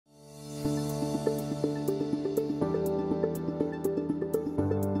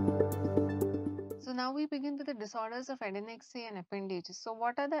now we begin with the disorders of Adanexae and appendages. So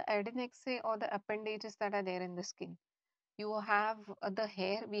what are the Adanexae or the appendages that are there in the skin? You have the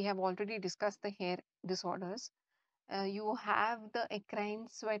hair. We have already discussed the hair disorders. You have the eccrine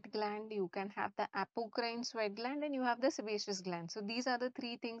sweat gland, you can have the apocrine sweat gland, and you have the sebaceous gland. So these are the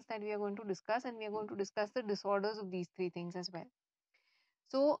three things that we are going to discuss, and we are going to discuss the disorders of these three things as well.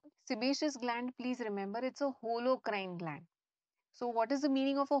 So sebaceous gland, please remember, it's a holocrine gland. So what is the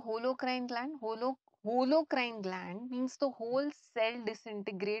meaning of a holocrine gland? Holocrine gland means the whole cell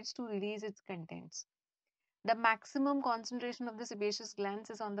disintegrates to release its contents. The maximum concentration of the sebaceous glands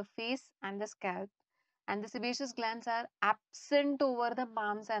is on the face and the scalp, and the sebaceous glands are absent over the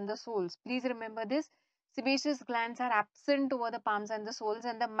palms and the soles. Please remember this. Sebaceous glands are absent over the palms and the soles,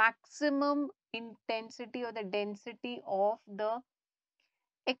 and the maximum intensity or the density of the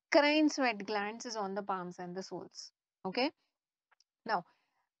eccrine sweat glands is on the palms and the soles. Okay. Now,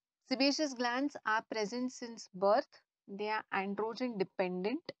 sebaceous glands are present since birth. They are androgen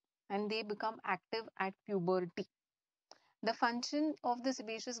dependent and they become active at puberty. The function of the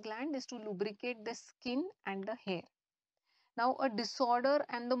sebaceous gland is to lubricate the skin and the hair. Now, a disorder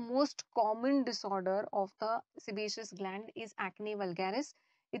and the most common disorder of the sebaceous gland is acne vulgaris.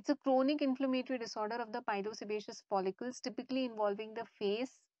 It's a chronic inflammatory disorder of the pilosebaceous follicles, typically involving the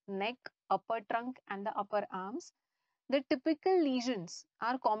face, neck, upper trunk, and the upper arms. The typical lesions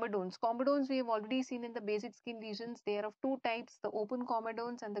are comedones. Comedones we have already seen in the basic skin lesions. They are of two types, the open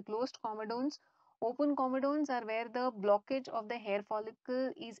comedones and the closed comedones. Open comedones are where the blockage of the hair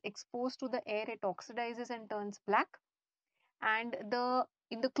follicle is exposed to the air, it oxidizes and turns black. And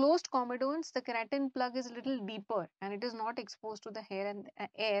in the closed comedones, the keratin plug is a little deeper and it is not exposed to the hair and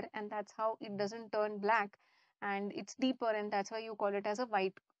air, and that's how it doesn't turn black, and it's deeper, and that's why you call it as a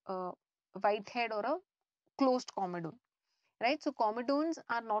white head or a closed comedone. Right, so comedones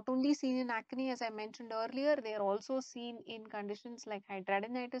are not only seen in acne, as I mentioned earlier, they are also seen in conditions like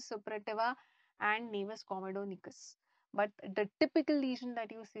hidradenitis suppurativa and nevus comedonicus. But the typical lesion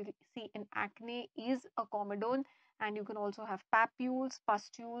that you see in acne is a comedone, and you can also have papules,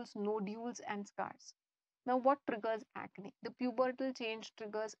 pustules, nodules, and scars. Now, what triggers acne? The pubertal change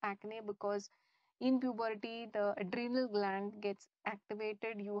triggers acne because in puberty, the adrenal gland gets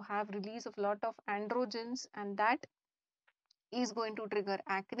activated. You have release of lot of androgens, and that is going to trigger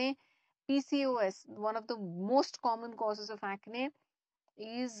acne. PCOS, one of the most common causes of acne,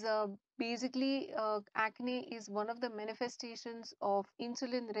 is basically acne is one of the manifestations of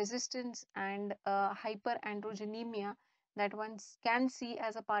insulin resistance and hyperandrogenemia that one can see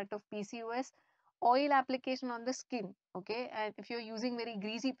as a part of PCOS. Oil application on the skin, okay, and if you're using very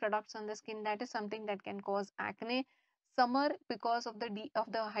greasy products on the skin, that is something that can cause acne. Summer, because of the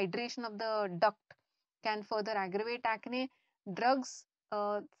hydration of the duct, can further aggravate acne. Drugs,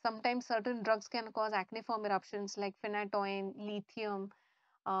 sometimes certain drugs can cause acneiform eruptions like phenytoin, lithium,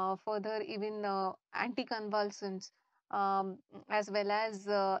 further even anticonvulsants, as well as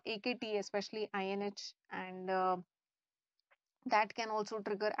AKT, especially INH, and that can also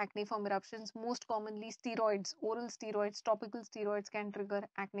trigger acneiform eruptions. Most commonly, steroids, oral steroids, topical steroids can trigger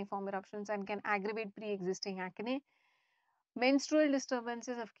acneiform eruptions and can aggravate pre-existing acne. Menstrual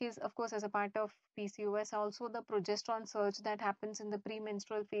disturbances, of course, as a part of PCOS, also the progesterone surge that happens in the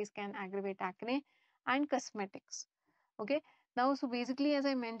premenstrual phase can aggravate acne, and cosmetics. Okay. Now, so basically, as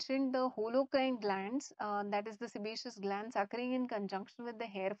I mentioned, the holocrine glands, that is the sebaceous glands occurring in conjunction with the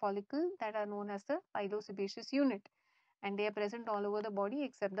hair follicle, that are known as the pilosebaceous unit, and they are present all over the body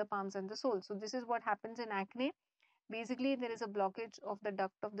except the palms and the soles. So this is what happens in acne. Basically, there is a blockage of the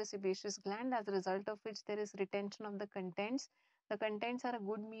duct of the sebaceous gland, as a result of which there is retention of the contents. The contents are a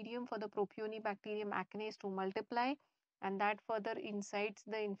good medium for the Propionibacterium acnes to multiply, and that further incites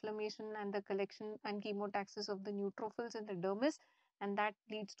the inflammation and the collection and chemotaxis of the neutrophils in the dermis, and that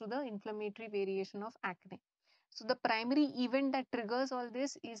leads to the inflammatory variation of acne. So the primary event that triggers all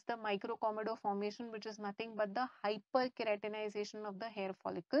this is the microcomedo formation, which is nothing but the hyperkeratinization of the hair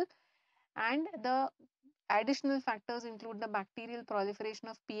follicle, and the additional factors include the bacterial proliferation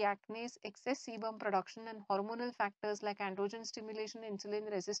of P. acnes, excess sebum production, and hormonal factors like androgen stimulation,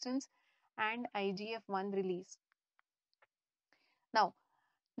 insulin resistance, and IGF-1 release. Now,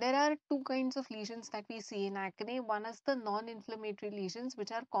 there are two kinds of lesions that we see in acne. One is the non-inflammatory lesions,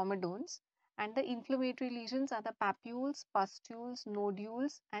 which are comedones, and the inflammatory lesions are the papules, pustules,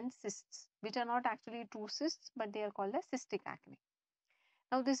 nodules, and cysts, which are not actually true cysts, but they are called as cystic acne.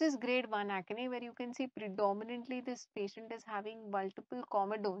 Now, this is grade 1 acne, where you can see predominantly this patient is having multiple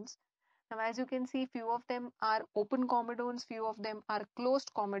comedones. Now, as you can see, few of them are open comedones, few of them are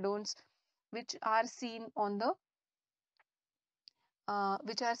closed comedones, which are seen on the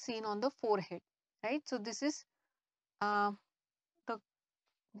forehead. right? So this is uh, the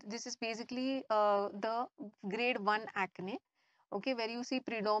this is basically the grade 1 acne, okay, where you see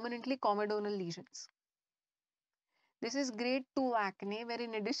predominantly comedonal lesions. This is grade 2 acne, where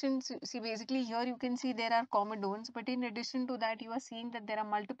in addition, see basically here you can see there are comedones, but in addition to that, you are seeing that there are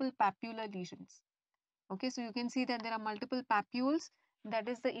multiple papular lesions. Okay, so you can see that there are multiple papules. That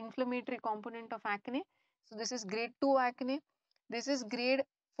is the inflammatory component of acne. So this is grade 2 acne. This is grade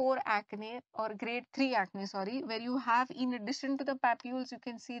 4 acne or grade 3 acne, sorry, where you have, in addition to the papules, you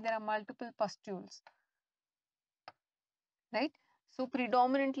can see there are multiple pustules, right? So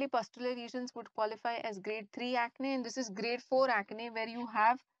predominantly pustular lesions would qualify as grade 3 acne, and this is grade 4 acne where you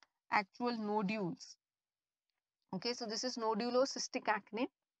have actual nodules. Okay, so this is nodulocystic acne.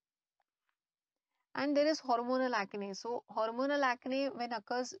 And there is hormonal acne. So hormonal acne, when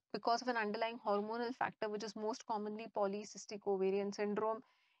occurs because of an underlying hormonal factor, which is most commonly polycystic ovarian syndrome.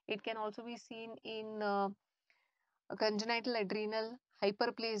 It can also be seen in congenital adrenal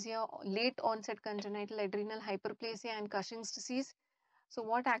hyperplasia, late onset congenital adrenal hyperplasia, and Cushing's disease. So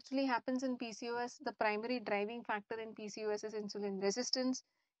what actually happens in PCOS? The primary driving factor in PCOS is insulin resistance.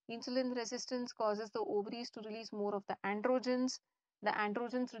 Insulin resistance causes the ovaries to release more of the androgens. The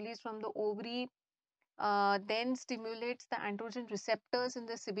androgens released from the ovary then stimulates the androgen receptors in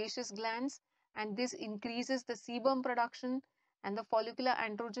the sebaceous glands, and this increases the sebum production, and the follicular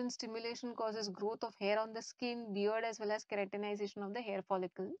androgen stimulation causes growth of hair on the skin, beard, as well as keratinization of the hair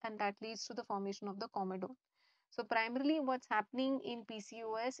follicle, and that leads to the formation of the comedone. So primarily what's happening in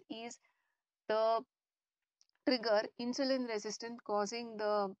PCOS is the trigger insulin resistant, causing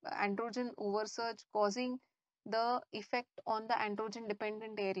the androgen oversurge, causing the effect on the androgen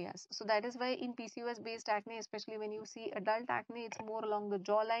dependent areas. So that is why in PCOS based acne, especially when you see adult acne, it's more along the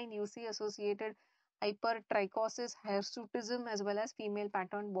jawline. You see associated hypertrichosis, hirsutism, as well as female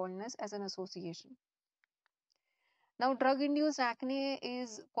pattern baldness as an association. Now, drug-induced acne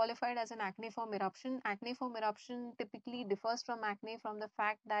is qualified as an acneiform eruption. Acneiform eruption typically differs from acne from the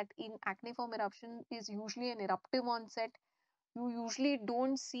fact that in acneiform eruption is usually an eruptive onset. You usually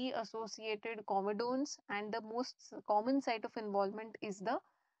don't see associated comedones, and the most common site of involvement is the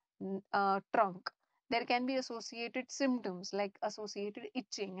trunk. There can be associated symptoms like associated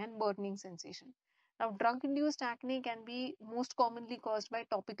itching and burning sensation. Now, drug-induced acne can be most commonly caused by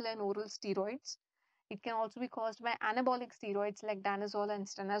topical and oral steroids. It can also be caused by anabolic steroids like danazol and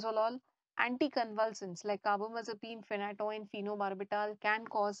stanozolol. Anticonvulsants like carbamazepine, phenytoin, phenobarbital can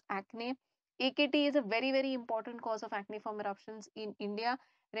cause acne. AKT is a very, very important cause of acneiform eruptions in India.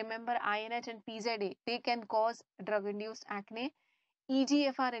 Remember, INH and PZA, they can cause drug-induced acne.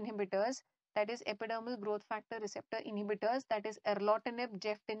 EGFR inhibitors, that is epidermal growth factor receptor inhibitors, that is erlotinib,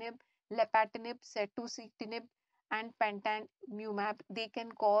 geftinib, lepatinib, cetuximab, and pantaniumab, they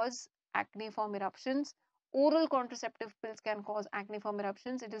can cause acneiform eruptions. Oral contraceptive pills can cause acneiform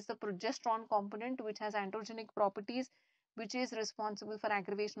eruptions. It is the progesterone component which has androgenic properties, which is responsible for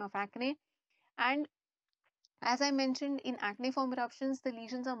aggravation of acne. And as I mentioned, in acneiform eruptions, the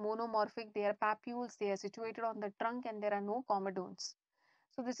lesions are monomorphic. They are papules, they are situated on the trunk, and there are no comedones.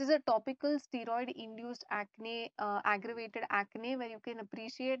 So this is a topical steroid-induced acne, aggravated acne, where you can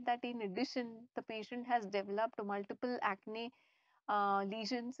appreciate that in addition, the patient has developed multiple acne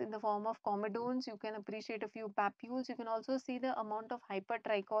lesions in the form of comedones. You can appreciate a few papules. You can also see the amount of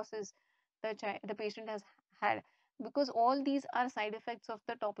hypertrichosis the patient has had, because all these are side effects of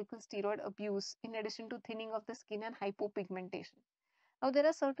the topical steroid abuse in addition to thinning of the skin and hypopigmentation. Now, there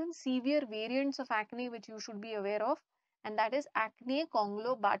are certain severe variants of acne which you should be aware of, and that is acne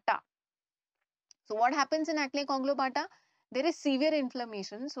conglobata. So what happens in acne conglobata? There is severe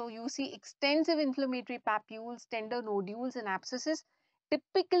inflammation. So you see extensive inflammatory papules, tender nodules, and abscesses.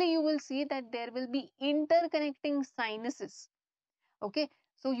 Typically, you will see that there will be interconnecting sinuses. Okay.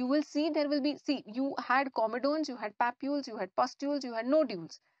 So you will see there will be, see, you had comedones, you had papules, you had pustules, you had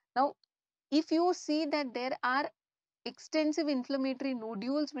nodules. Now, if you see that there are extensive inflammatory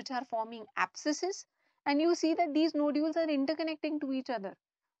nodules which are forming abscesses, and you see that these nodules are interconnecting to each other,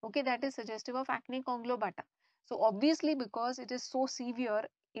 okay, that is suggestive of acne conglobata. So obviously, because it is so severe,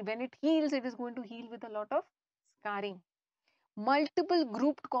 when it heals, it is going to heal with a lot of scarring. Multiple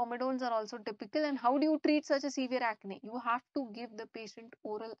grouped comedones are also typical. And how do you treat such a severe acne? You have to give the patient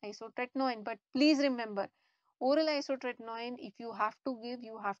oral isotretinoin, but please remember, oral isotretinoin, if you have to give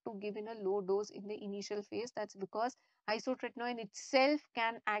in a low dose in the initial phase. That's because isotretinoin itself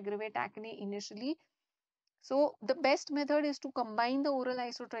can aggravate acne initially. So the best method is to combine the oral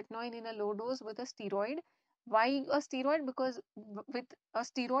isotretinoin in a low dose with a steroid. Why a steroid? Because with a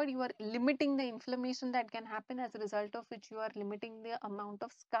steroid, you are limiting the inflammation that can happen, as a result of which you are limiting the amount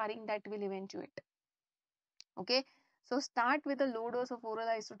of scarring that will eventuate. Okay, so start with a low dose of oral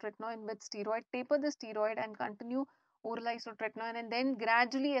isotretinoin with steroid, taper the steroid and continue oral isotretinoin, and then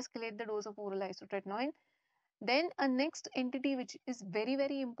gradually escalate the dose of oral isotretinoin. Then a next entity which is very,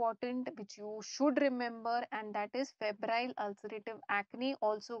 very important, which you should remember, and that is febrile ulcerative acne,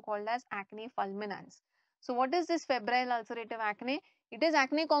 also called as acne fulminans. So what is this febrile ulcerative acne? It is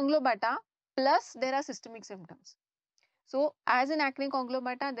acne conglobata plus there are systemic symptoms. So as in acne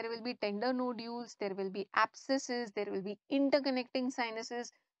conglobata, there will be tender nodules, there will be abscesses, there will be interconnecting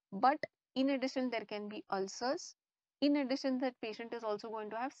sinuses, but in addition there can be ulcers. In addition, that patient is also going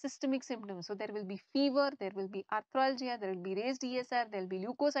to have systemic symptoms. So there will be fever, there will be arthralgia, there will be raised ESR, there will be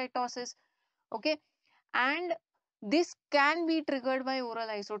leukocytosis. Okay, and this can be triggered by oral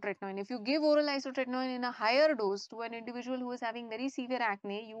isotretinoin. If you give oral isotretinoin in a higher dose to an individual who is having very severe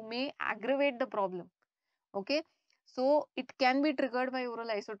acne, you may aggravate the problem. Okay, so it can be triggered by oral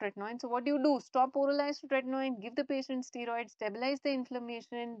isotretinoin. So what do you do? Stop oral isotretinoin, give the patient steroids, stabilize the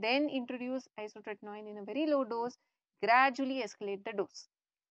inflammation, then introduce isotretinoin in a very low dose, gradually escalate the dose.